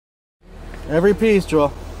Every piece,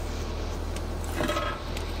 Joel.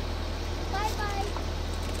 Bye-bye.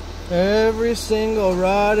 Every single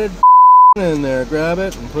rotted in there. Grab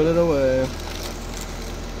it and put it away.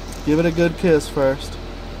 Give it a good kiss first.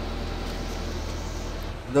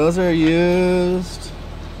 Those are used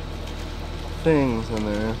things in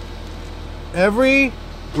there. Every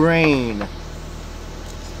grain.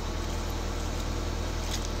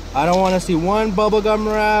 I don't want to see one bubblegum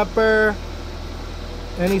wrapper,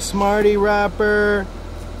 any Smartie wrapper.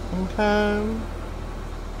 Okay.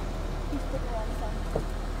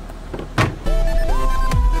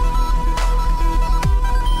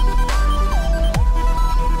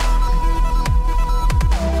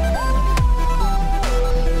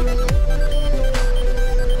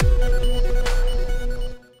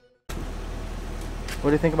 What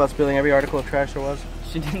do you think about spilling every article of trash there was?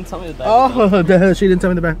 She didn't tell me the bag. Oh, she didn't tell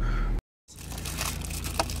me the bag.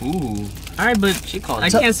 Ooh. Alright, but She called I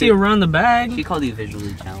can't see around the bag. She called you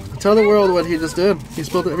visually challenged. Tell the world what he just did. He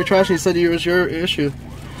spilled every trash and he said it was your issue.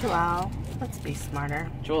 Wow. Let's be smarter.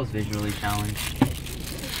 Joel's visually challenged.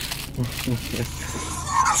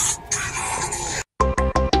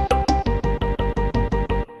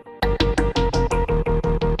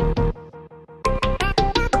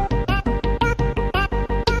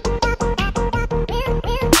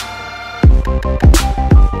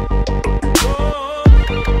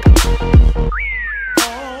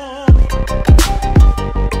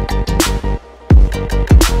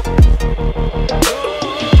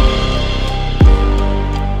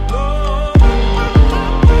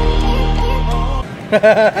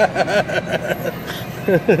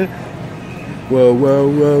 Whoa, whoa,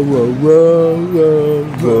 whoa, whoa, whoa, whoa,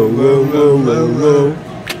 whoa, whoa, whoa, whoa,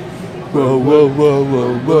 whoa, whoa, whoa,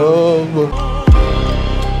 whoa, whoa, whoa.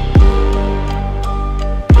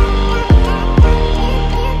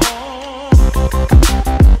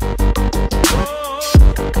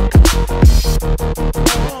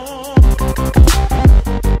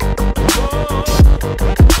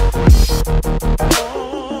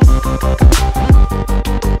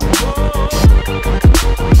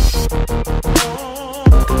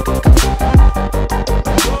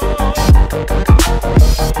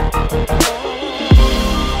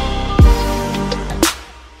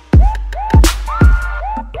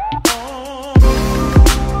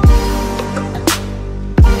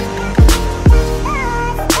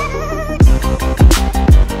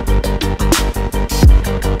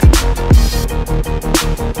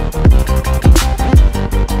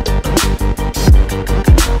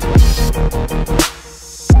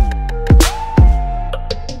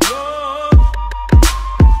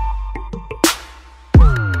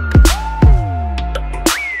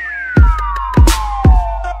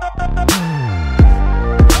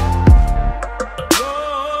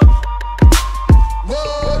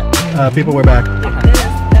 People, we're back.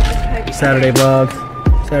 Saturday vlogs.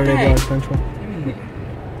 Saturday vlogs central.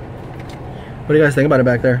 What do you guys think about it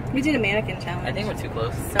back there? We did a mannequin challenge. I think we're too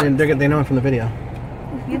close. They know it from the video.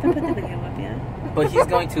 You haven't put the video up yet. But he's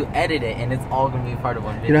going to edit it and it's all going to be part of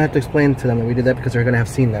one video. You don't have to explain to them that we did that because they're going to have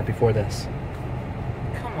seen that before this.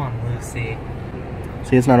 Come on, Lucy.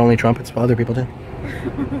 See, it's not only Trump, it's other people too.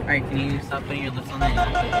 Alright, can you stop putting your lips on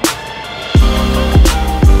that?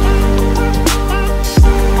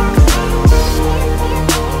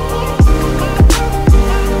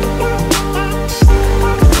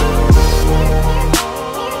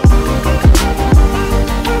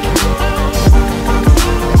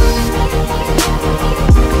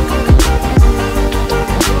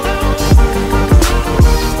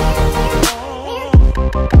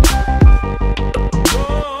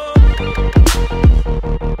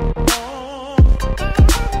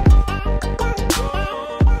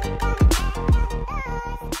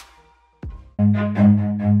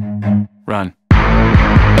 Run.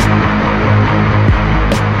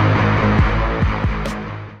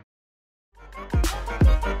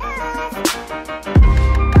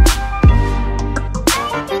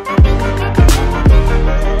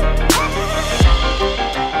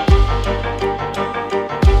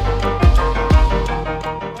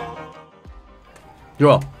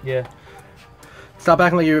 Joel. Yeah. Stop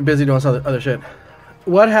acting like you were busy doing some other shit.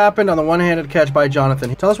 What happened on the one-handed catch by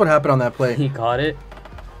Jonathan? Tell us what happened on that play. He caught it.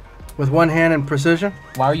 With one hand and precision?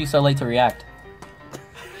 Why are you so late to react?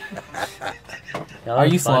 Are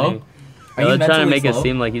you slow? Are You're you trying to make slow? it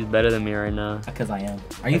seem like he's better than me right now. Because I am.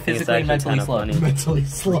 Are you I think it's physically and actually mentally kinda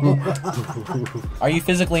slow? funny. Mentally slow. Are you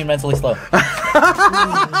physically and mentally slow?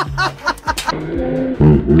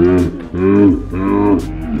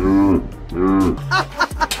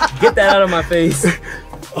 Get that out of my face.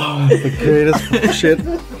 Oh, the greatest shit.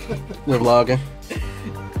 We're vlogging.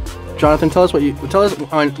 Jonathan, tell us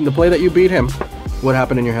on the play that you beat him. What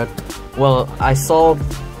happened in your head? Well,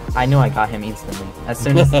 I knew I got him instantly. As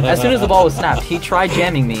soon as the ball was snapped, he tried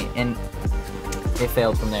jamming me, and it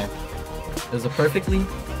failed from there. It was a perfectly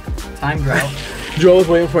timed route. Joel was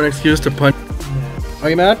waiting for an excuse to punch. Are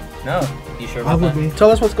you mad? No. You sure I about would that? be. Tell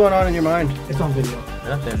us what's going on in your mind. It's on video.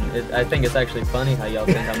 Nothing. I think it's actually funny how y'all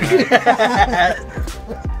think I'm mad.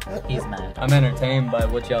 He's mad. I'm entertained by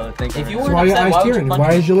what y'all are thinking. If you So weren't why are your upset, eyes why would you tearing? punch Why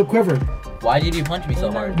me? is your lip quivering? Why did you punch me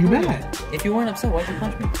so hard? You mad? If you weren't upset, why'd you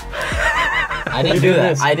punch me? I didn't do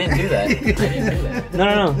that. I didn't do that. I didn't do that.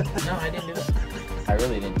 No. No, I didn't do that. I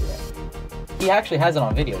really didn't do that. He actually has it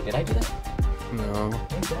on video. Did I do that? No.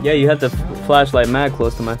 Yeah, you had the flashlight mad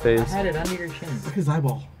close to my I face. had it under your chin. Look at his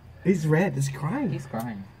eyeball. He's red. He's crying. He's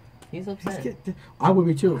crying. He's upset. I would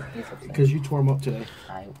be too. He's upset. Because you tore him up today.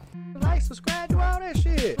 I Like, subscribe, do all that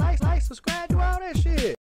shit. Like, subscribe, do all that shit.